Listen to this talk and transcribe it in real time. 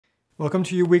Welcome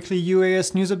to your weekly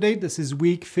UAS news update. This is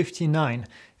week 59.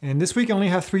 And this week I only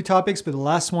have 3 topics, but the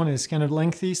last one is kind of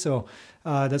lengthy, so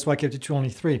that's why I kept it to only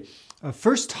 3.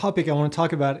 First topic I want to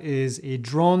talk about is a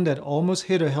drone that almost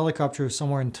hit a helicopter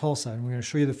somewhere in Tulsa, and we're going to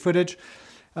show you the footage.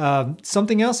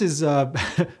 Something else is a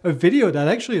video that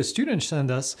actually a student sent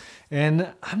us,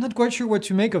 and I'm not quite sure what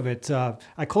to make of it.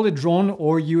 I call it drone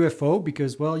or UFO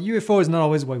because, well, UFO is not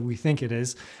always what we think it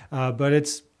is, but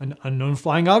it's an unknown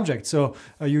flying object. So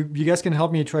you guys can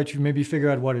help me try to maybe figure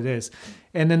out what it is.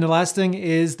 And then the last thing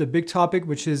is the big topic,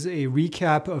 which is a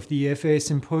recap of the FAA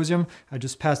Symposium. I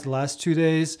just passed the last 2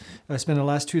 days. I spent the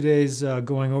last 2 days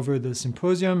going over the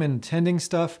symposium and attending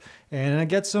stuff, and I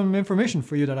get some information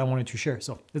for you that I wanted to share.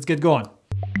 So let's get going.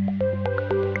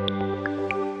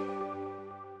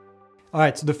 All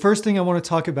right, so the first thing I want to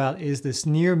talk about is this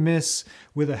near miss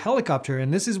with a helicopter,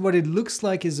 and this is what it looks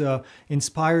like is a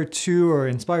Inspire 2 or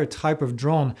Inspire type of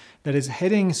drone that is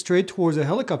heading straight towards a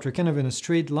helicopter, kind of in a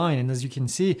straight line, and as you can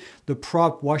see, the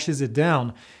prop washes it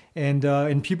down.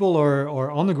 And people are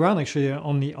on the ground, actually,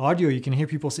 on the audio, you can hear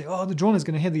people say, oh, the drone is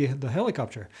going to hit the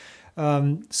helicopter.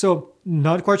 So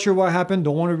not quite sure what happened.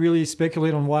 Don't want to really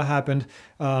speculate on what happened.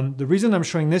 The reason I'm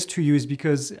showing this to you is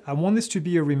because I want this to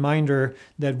be a reminder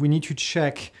that we need to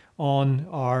check on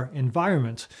our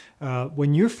environment.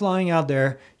 When you're flying out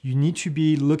there, you need to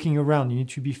be looking around. You need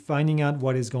to be finding out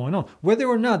what is going on. Whether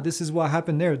or not this is what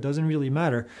happened there, it doesn't really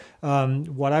matter.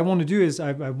 What I want to do is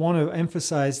I want to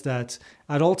emphasize that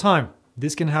at all time,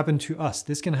 this can happen to us.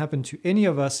 This can happen to any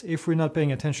of us if we're not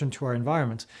paying attention to our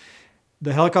environment.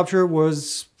 The helicopter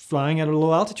was flying at a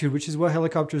low altitude, which is what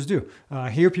helicopters do. I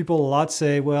hear people a lot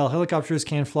say, well, helicopters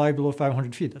can't fly below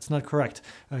 500 feet. That's not correct.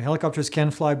 Helicopters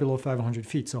can fly below 500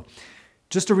 feet. So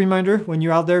just a reminder, when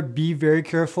you're out there, be very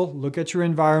careful. Look at your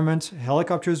environment.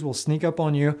 Helicopters will sneak up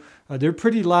on you. They're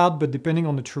pretty loud, but depending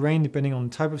on the terrain, depending on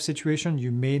the type of situation, you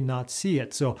may not see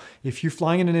it. So if you're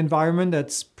flying in an environment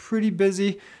that's pretty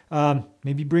busy,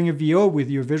 maybe bring a VO with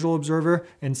your visual observer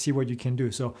and see what you can do.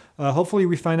 So hopefully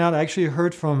we find out. I actually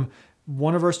heard from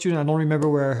one of our students, I don't remember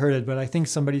where I heard it, but I think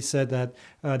somebody said that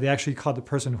they actually caught the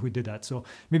person who did that. So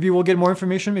maybe we'll get more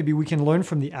information. Maybe we can learn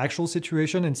from the actual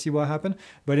situation and see what happened.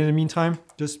 But in the meantime,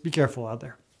 just be careful out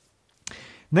there.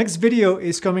 Next video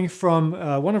is coming from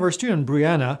one of our students,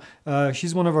 Breanna.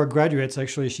 She's one of our graduates,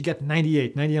 actually. She got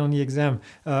 98 on the exam.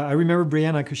 I remember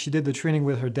Breanna because she did the training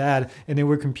with her dad, and they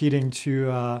were competing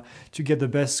to get the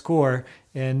best score.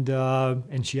 And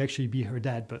she actually beat her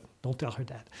dad, but don't tell her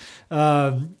dad.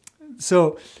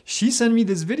 So she sent me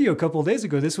this video a couple of days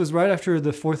ago. This was right after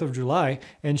the 4th of July.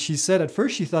 And she said at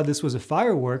first she thought this was a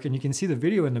firework, and you can see the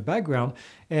video in the background.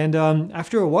 And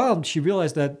after a while, she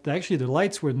realized that actually the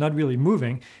lights were not really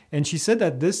moving. And she said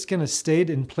that this kind of stayed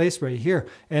in place right here.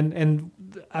 And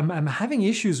I'm having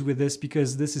issues with this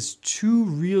because this is 2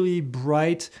 really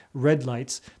bright red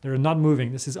lights that are not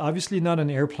moving. This is obviously not an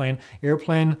airplane.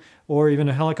 Airplane or even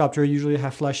a helicopter usually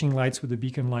have flashing lights with the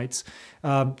beacon lights.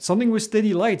 Something with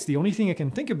steady lights, the only thing I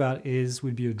can think about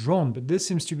would be a drone, but this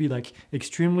seems to be like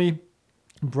extremely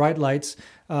bright lights.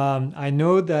 I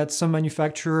know that some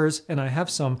manufacturers, and I have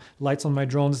some lights on my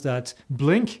drones that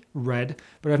blink red,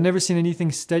 but I've never seen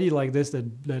anything steady like this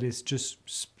that is just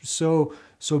so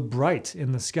bright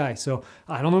in the sky. So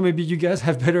I don't know, maybe you guys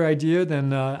have better idea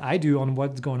than I do on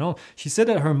what's going on. She said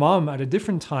that her mom at a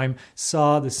different time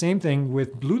saw the same thing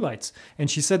with blue lights. And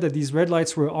she said that these red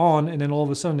lights were on and then all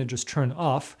of a sudden they just turned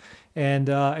off. And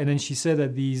then she said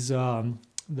that these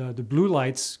the blue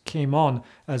lights came on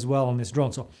as well on this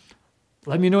drone. So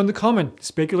let me know in the comment,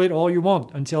 speculate all you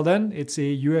want. Until then, it's a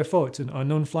UFO. It's an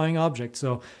unknown flying object.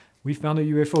 So we found a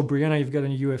UFO. Breanna, you've got a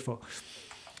UFO.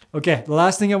 Okay, the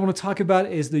last thing I want to talk about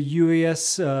is the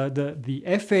UAS, the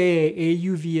FAA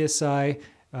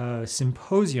AUVSI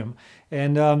Symposium.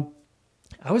 And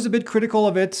I was a bit critical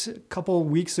of it a couple of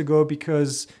weeks ago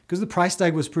because the price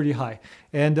tag was pretty high.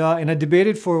 And I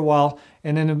debated for a while.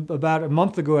 And then about a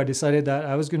month ago, I decided that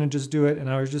I was going to just do it. And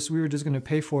we were just going to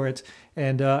pay for it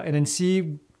and then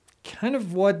see kind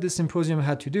of what the symposium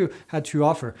had to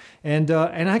offer. And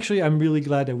actually, I'm really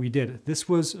glad that we did. This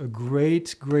was a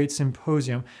great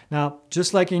symposium. Now,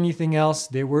 just like anything else,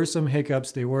 there were some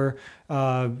hiccups. They were,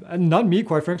 not me,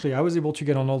 quite frankly. I was able to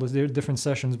get on all the different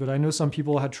sessions, but I know some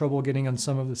people had trouble getting on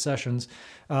some of the sessions.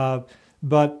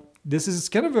 But this is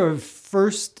kind of a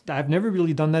first. I've never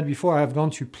really done that before. I've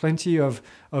gone to plenty of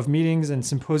meetings and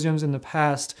symposiums in the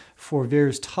past for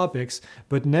various topics,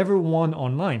 but never one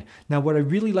online. Now, what I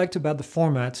really liked about the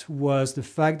format was the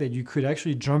fact that you could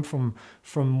actually jump from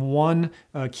one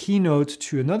keynote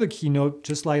to another keynote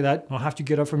just like that. You don't have to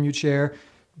get up from your chair,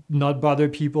 not bother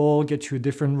people, get to a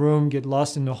different room, get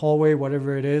lost in the hallway,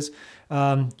 whatever it is.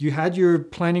 You had your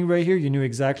planning right here. You knew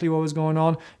exactly what was going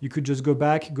on. You could just go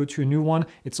back, go to a new one.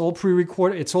 It's all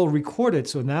pre-recorded. It's all recorded.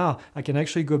 So now I can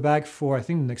actually go back for, I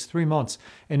think, the next 3 months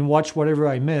and watch whatever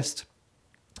I missed.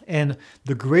 And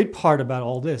the great part about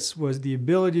all this was the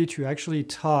ability to actually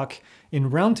talk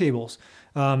in roundtables.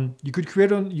 You could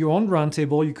create your own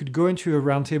roundtable. You could go into a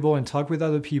roundtable and talk with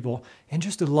other people, and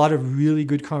just a lot of really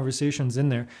good conversations in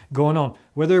there going on.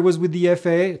 Whether it was with the FAA,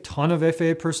 a ton of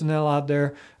FAA personnel out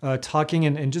there talking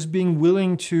and just being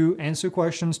willing to answer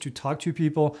questions, to talk to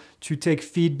people, to take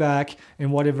feedback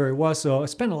and whatever it was. So I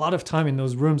spent a lot of time in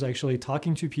those rooms actually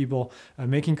talking to people,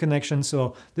 making connections.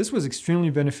 So this was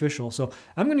extremely beneficial. So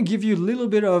I'm going to give you a little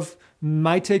bit of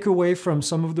my takeaway from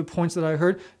some of the points that I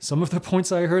heard. Some of the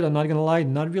points I heard, I'm not going to lie,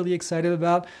 not really excited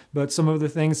about, but some of the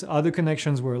things, other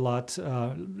connections were a lot,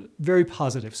 very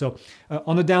positive. So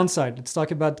on the downside, let's talk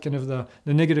about kind of the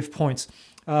negative points.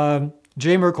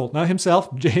 Jay Merkel, not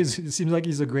himself. Jay seems like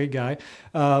he's a great guy,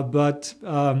 but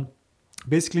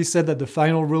basically said that the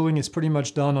final ruling is pretty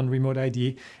much done on remote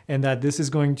ID, and that this is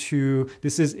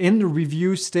in the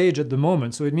review stage at the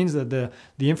moment. So it means that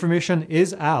the information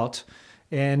is out.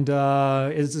 And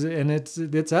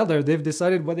it's out there. They've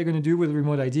decided what they're going to do with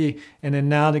remote ID, and then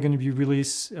now they're going to be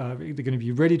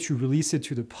ready to release it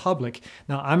to the public.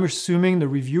 Now, I'm assuming the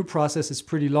review process is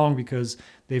pretty long because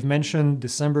they've mentioned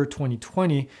December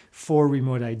 2020 for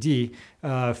remote ID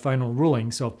final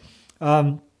ruling. So,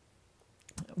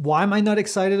 why am I not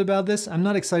excited about this? I'm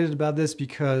not excited about this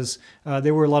because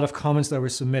there were a lot of comments that were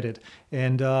submitted.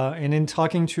 And in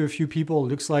talking to a few people, it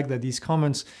looks like that these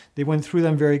comments, they went through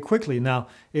them very quickly. Now,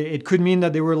 it could mean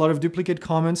that there were a lot of duplicate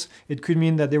comments. It could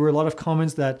mean that there were a lot of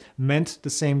comments that meant the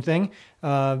same thing.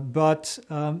 But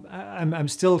I'm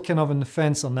still kind of on the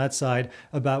fence on that side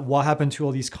about what happened to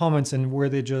all these comments and were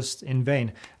they just in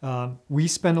vain. We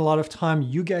spend a lot of time,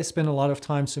 you guys spend a lot of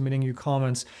time submitting your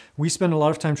comments. We spend a lot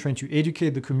of time trying to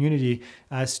educate the community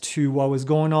as to what was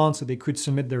going on so they could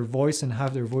submit their voice and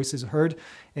have their voices heard.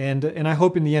 And I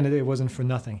hope in the end it wasn't for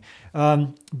nothing.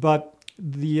 But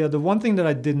the one thing that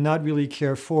I did not really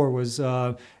care for was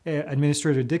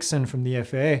Administrator Dickson from the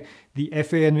FAA. The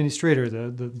FAA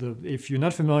administrator, if you're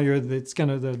not familiar, it's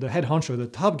kind of the head honcho, the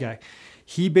top guy.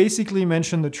 He basically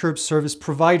mentioned the term service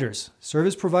providers.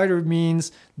 Service provider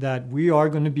means that we are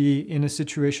going to be in a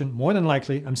situation, more than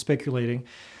likely, I'm speculating,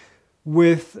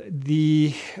 with the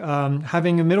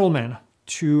having a middleman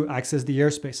to access the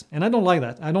airspace. And I don't like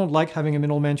that. I don't like having a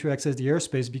middleman to access the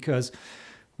airspace because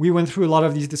we went through a lot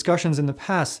of these discussions in the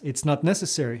past. It's not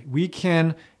necessary. We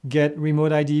can get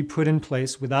remote ID put in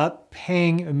place without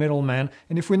paying a middleman.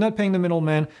 And if we're not paying the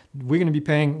middleman, we're going to be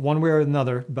paying one way or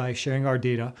another by sharing our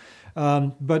data.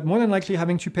 But more than likely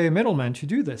having to pay a middleman to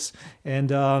do this.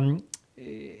 And I'm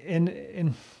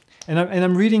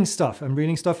reading stuff. I'm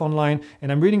reading stuff online,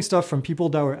 and I'm reading stuff from people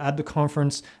that were at the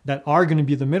conference that are going to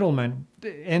be the middlemen.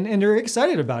 And they're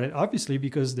excited about it, obviously,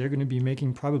 because they're going to be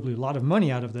making probably a lot of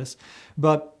money out of this.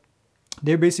 But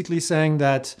they're basically saying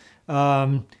that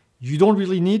you don't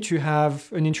really need to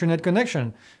have an internet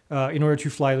connection in order to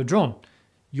fly the drone.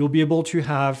 You'll be able to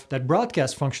have that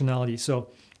broadcast functionality. So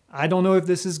I don't know if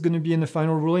this is going to be in the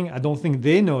final ruling. I don't think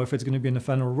they know if it's going to be in the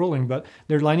final ruling, but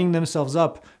they're lining themselves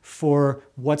up for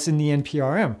what's in the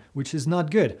NPRM, which is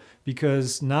not good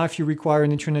because now if you require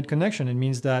an internet connection, it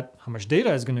means that how much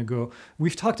data is going to go.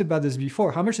 We've talked about this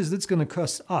before. How much is this going to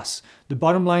cost us? The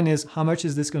bottom line is how much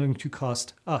is this going to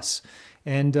cost us?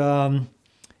 And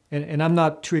I'm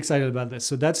not too excited about this.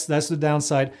 So that's the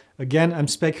downside. Again, I'm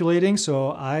speculating,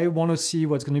 so I want to see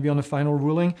what's going to be on the final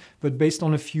ruling. But based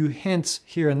on a few hints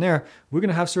here and there, we're going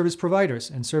to have service providers.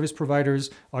 And service providers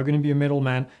are going to be a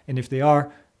middleman. And if they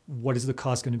are, what is the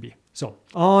cost going to be? So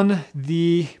on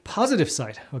the positive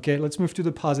side, okay, let's move to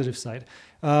the positive side.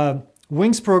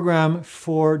 Wings program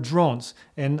for drones.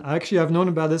 And actually, I've known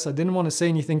about this. I didn't want to say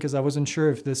anything because I wasn't sure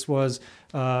if this was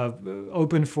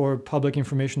open for public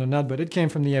information or not, but it came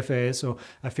from the FAA, so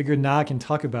I figured now I can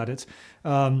talk about it.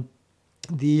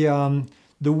 The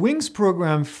Wings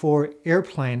program for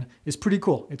airplane is pretty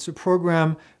cool. It's a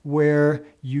program where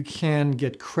you can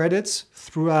get credits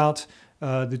throughout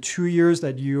the 2 years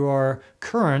that you are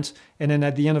current, and then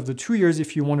at the end of the 2 years,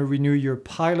 if you want to renew your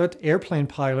pilot, airplane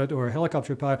pilot or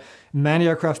helicopter pilot, manned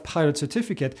aircraft pilot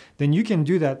certificate, then you can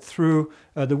do that through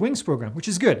the Wings program, which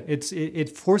is good.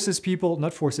 It forces people,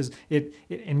 not forces, it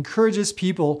encourages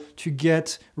people to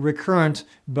get recurrent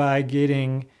by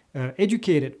getting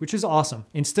educated, which is awesome.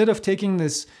 Instead of taking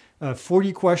this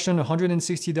 40 question,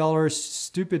 $160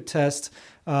 stupid test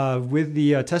with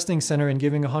the testing center and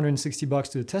giving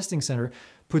 $160 to the testing center,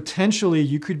 potentially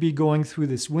you could be going through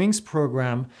this WINGS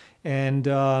program and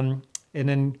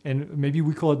maybe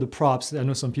we call it the props. I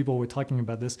know some people were talking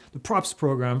about this, the props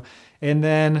program. And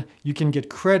then you can get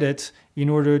credit in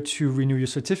order to renew your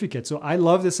certificate. So I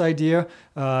love this idea.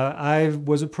 I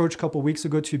was approached a couple weeks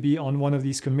ago to be on one of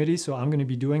these committees. So I'm going to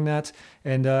be doing that.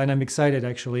 And I'm excited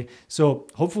actually. So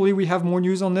hopefully we have more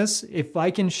news on this. If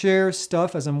I can share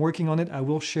stuff as I'm working on it, I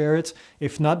will share it.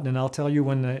 If not, then I'll tell you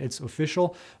when it's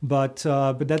official. But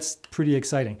that's pretty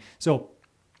exciting. So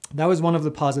that was one of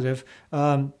the positive.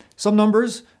 Some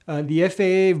numbers, the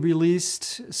FAA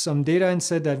released some data and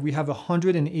said that we have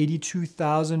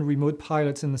 182,000 remote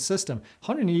pilots in the system.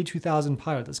 182,000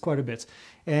 pilots, that's quite a bit.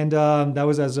 And that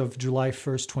was as of July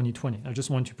 1st, 2020. I just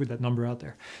wanted to put that number out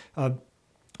there.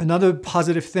 Another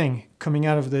positive thing coming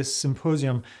out of this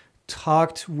symposium,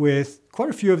 talked with quite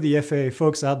a few of the FAA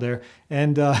folks out there,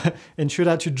 and shout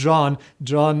out to John.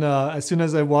 John, as soon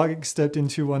as I stepped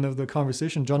into one of the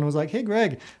conversations, John was like, "Hey,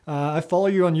 Greg, I follow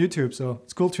you on YouTube, so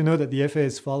it's cool to know that the FAA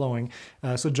is following."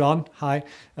 So John, hi,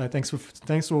 thanks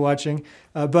for watching.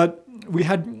 But we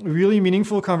had really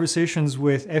meaningful conversations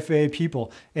with FAA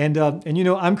people, and you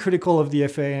know, I'm critical of the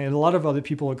FAA, and a lot of other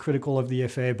people are critical of the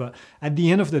FAA. But at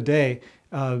the end of the day,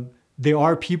 there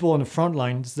are people on the front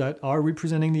lines that are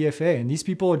representing the FAA, and these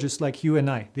people are just like you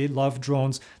and I. They love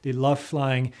drones, they love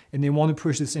flying, and they want to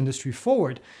push this industry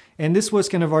forward. And this was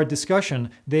kind of our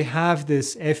discussion. They have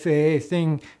this FAA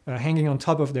thing hanging on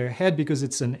top of their head because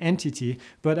it's an entity,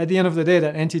 but at the end of the day,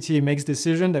 that entity makes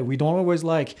decisions that we don't always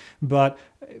like. But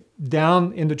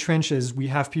down in the trenches, we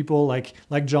have people like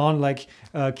John, like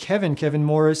Kevin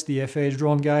Morris, the FAA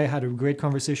drone guy. I had a great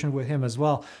conversation with him as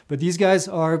well. But these guys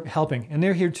are helping, and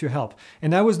they're here to help.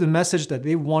 And that was the message that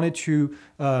they wanted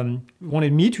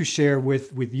me to share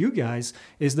with you guys,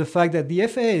 is the fact that the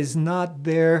FAA is not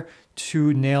there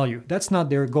to nail you. That's not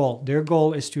their goal. Their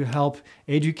goal is to help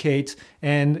educate.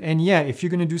 And yeah, if you're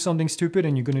going to do something stupid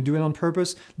and you're going to do it on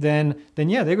purpose, then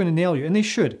yeah, they're going to nail you. And they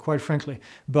should, quite frankly.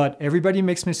 But everybody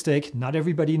makes mistakes. Not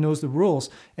everybody knows the rules.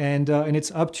 And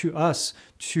it's up to us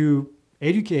to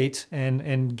educate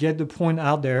and get the point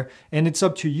out there. And it's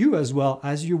up to you as well,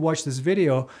 as you watch this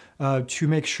video, to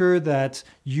make sure that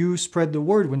you spread the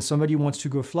word when somebody wants to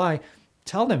go fly.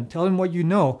 Tell them what you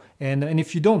know, and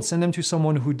if you don't, send them to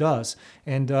someone who does.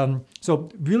 And so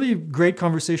really great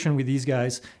conversation with these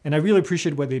guys, and I really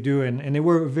appreciate what they do, and they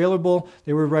were available,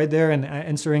 they were right there and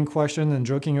answering questions and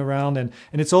joking around, and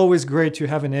it's always great to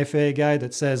have an FAA guy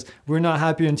that says, we're not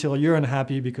happy until you're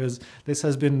unhappy, because this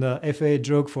has been the FAA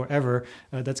joke forever.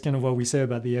 That's kind of what we say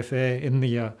about the FAA in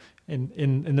the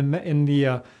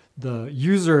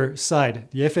user side.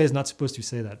 The FAA is not supposed to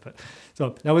say that, but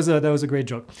so that was a great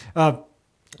joke.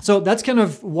 So that's kind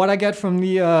of what I got from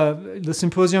the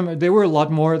symposium. There were a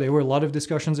lot more. There were a lot of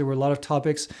discussions. There were a lot of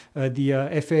topics. The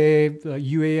FAA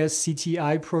UAS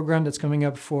CTI program that's coming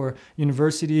up for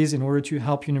universities in order to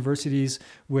help universities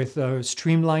with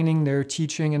streamlining their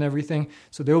teaching and everything.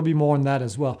 So there will be more on that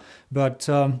as well. But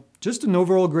just an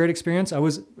overall great experience. I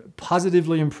was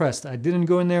positively impressed. I didn't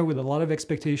go in there with a lot of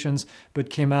expectations, but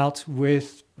came out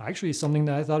with actually something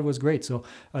that I thought was great. So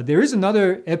there is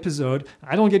another episode.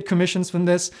 I don't get commissions from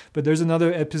this, but there's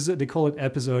another episode, they call it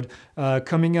episode,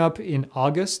 coming up in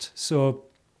August. So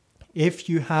if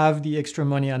you have the extra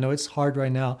money, I know it's hard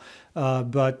right now,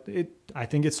 but I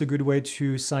think it's a good way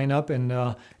to sign up and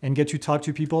get to talk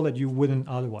to people that you wouldn't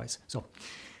otherwise. So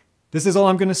this is all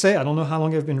I'm going to say. I don't know how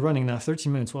long I've been running now,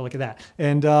 13 minutes. Well, look at that.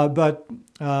 And but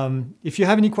if you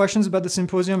have any questions about the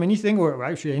symposium, anything, or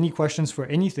actually any questions for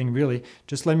anything really,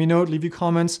 just let me know. Leave your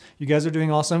comments. You guys are doing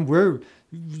awesome. We're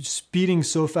speeding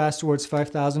so fast towards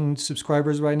 5,000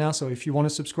 subscribers right now. So if you want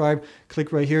to subscribe,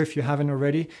 click right here if you haven't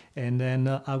already. And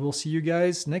then I will see you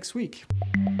guys next week.